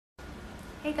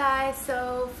Hey guys,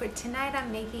 so for tonight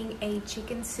I'm making a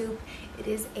chicken soup. It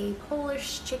is a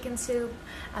Polish chicken soup,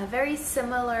 very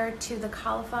similar to the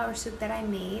cauliflower soup that I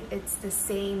made. It's the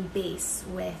same base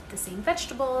with the same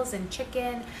vegetables and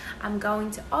chicken. I'm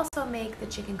going to also make the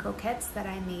chicken croquettes that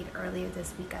I made earlier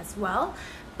this week as well.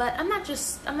 But I'm not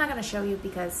going to show you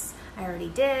because I already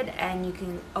did, and you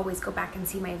can always go back and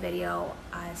see my video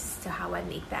as to how I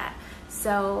make that.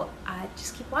 So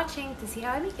just keep watching to see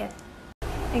how I make it.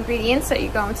 Ingredients that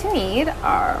you're going to need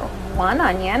are 1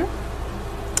 onion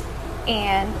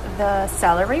and the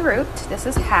celery root. This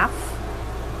is half.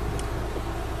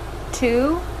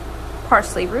 2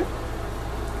 parsley root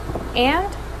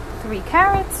and 3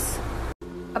 carrots,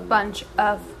 a bunch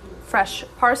of fresh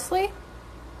parsley,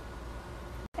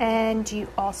 and you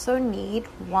also need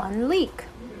 1 leek.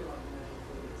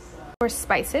 For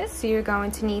spices, so you're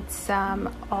going to need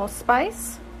some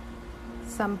allspice,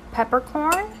 some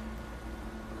peppercorn,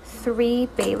 3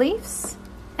 bay leaves,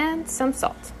 and some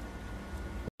salt.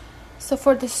 So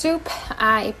for the soup,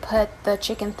 I put the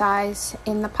chicken thighs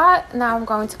in the pot. Now I'm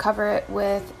going to cover it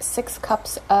with 6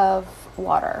 cups of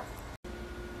water.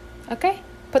 Okay,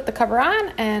 put the cover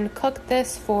on and cook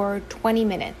this for 20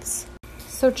 minutes.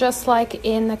 So just like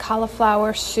in the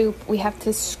cauliflower soup, we have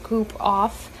to scoop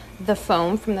off the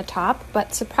foam from the top,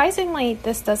 but surprisingly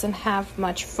this doesn't have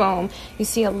much foam. You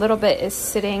see a little bit is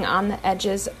sitting on the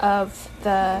edges of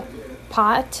the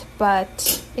pot,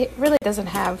 but it really doesn't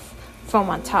have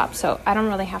foam on top, so I don't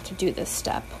really have to do this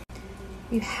step.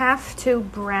 You have to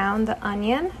brown the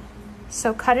onion,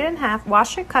 so cut it in half,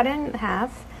 wash it, cut it in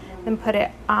half, then put it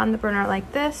on the burner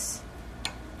like this,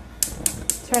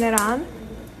 turn it on,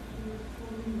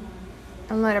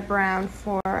 and let it brown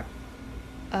for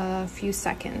a few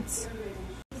seconds.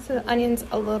 So the onion's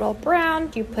a little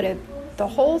brown. You put the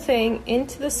whole thing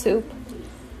into the soup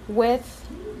with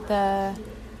the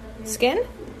skin,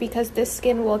 because this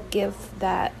skin will give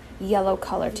that yellow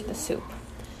color to the soup.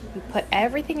 You put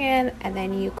everything in and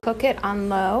then you cook it on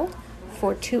low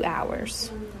for 2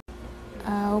 hours.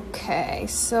 Okay,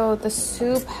 so the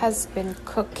soup has been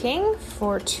cooking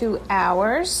for 2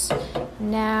 hours.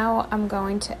 Now I'm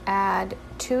going to add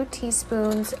 2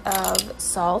 teaspoons of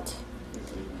salt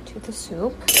to the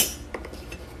soup.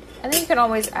 And then you can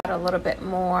always add a little bit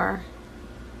more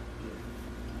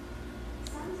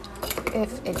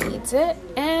if it needs it.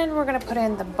 And we're gonna put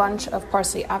in the bunch of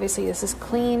parsley. Obviously this is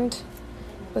cleaned.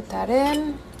 Put that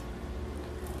in,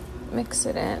 mix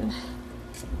it in,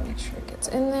 make sure it gets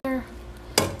in there.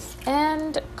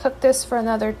 And cook this for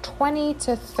another 20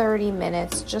 to 30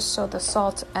 minutes just so the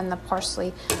salt and the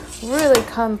parsley really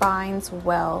combines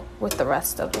well with the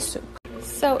rest of the soup.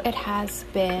 So it has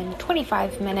been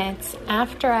 25 minutes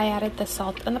after I added the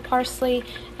salt and the parsley,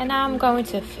 and now I'm going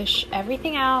to fish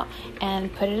everything out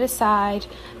and put it aside.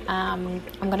 I'm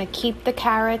going to keep the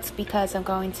carrots because I'm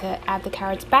going to add the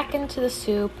carrots back into the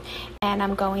soup, and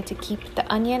I'm going to keep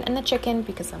the onion and the chicken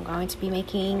because I'm going to be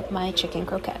making my chicken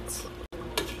croquettes.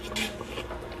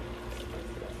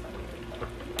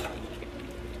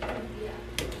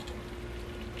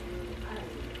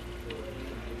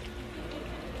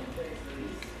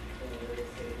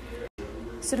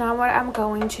 So now what I'm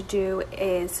going to do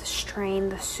is strain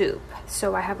the soup.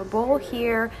 So I have a bowl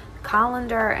here,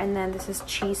 colander, and then this is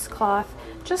cheesecloth,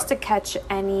 just to catch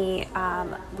any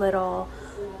little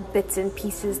bits and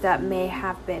pieces that may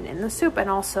have been in the soup, and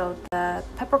also the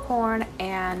peppercorn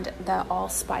and the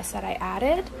allspice that I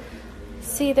added.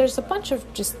 See, there's a bunch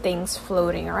of just things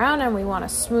floating around, and we want a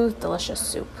smooth, delicious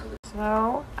soup.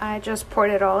 So I just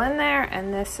poured it all in there,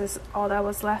 and this is all that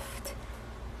was left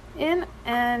in,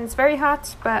 and it's very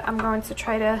hot, but I'm going to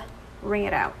try to wring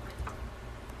it out.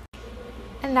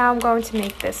 And now I'm going to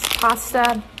make this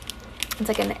pasta. It's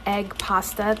like an egg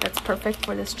pasta that's perfect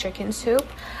for this chicken soup.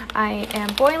 I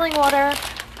am boiling water.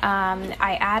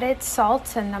 I added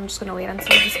salt, and I'm just going to wait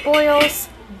until this boils.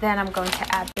 Then I'm going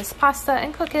to add this pasta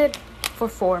and cook it for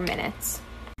 4 minutes.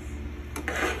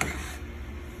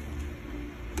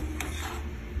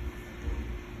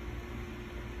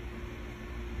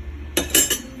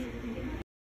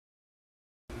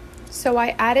 So I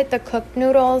added the cooked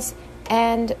noodles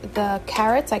and the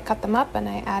carrots. I cut them up and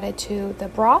I added to the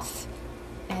broth,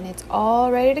 and it's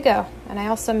all ready to go. And I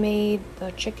also made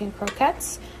the chicken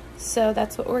croquettes. So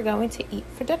that's what we're going to eat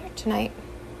for dinner tonight.